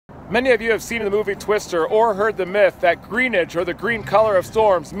Many of you have seen the movie Twister or heard the myth that greenage, or the green color of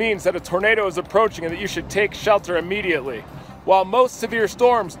storms, means that a tornado is approaching and that you should take shelter immediately. While most severe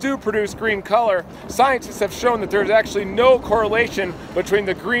storms do produce green color, scientists have shown that there's actually no correlation between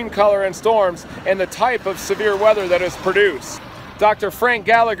the green color in storms and the type of severe weather that is produced. Dr. Frank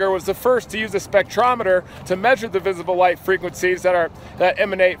Gallagher was the first to use a spectrometer to measure the visible light frequencies that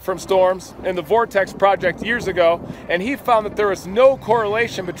emanate from storms in the Vortex project years ago, and he found that there was no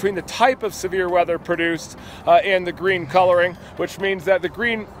correlation between the type of severe weather produced and the green coloring, which means that the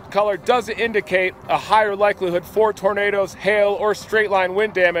green color doesn't indicate a higher likelihood for tornadoes, hail, or straight line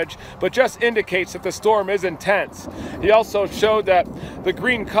wind damage, but just indicates that the storm is intense. He also showed that the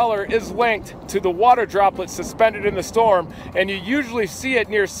green color is linked to the water droplets suspended in the storm, and you usually see it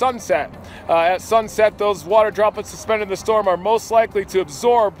near sunset. At sunset, those water droplets suspended in the storm are most likely to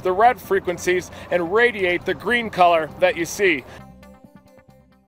absorb the red frequencies and radiate the green color that you see.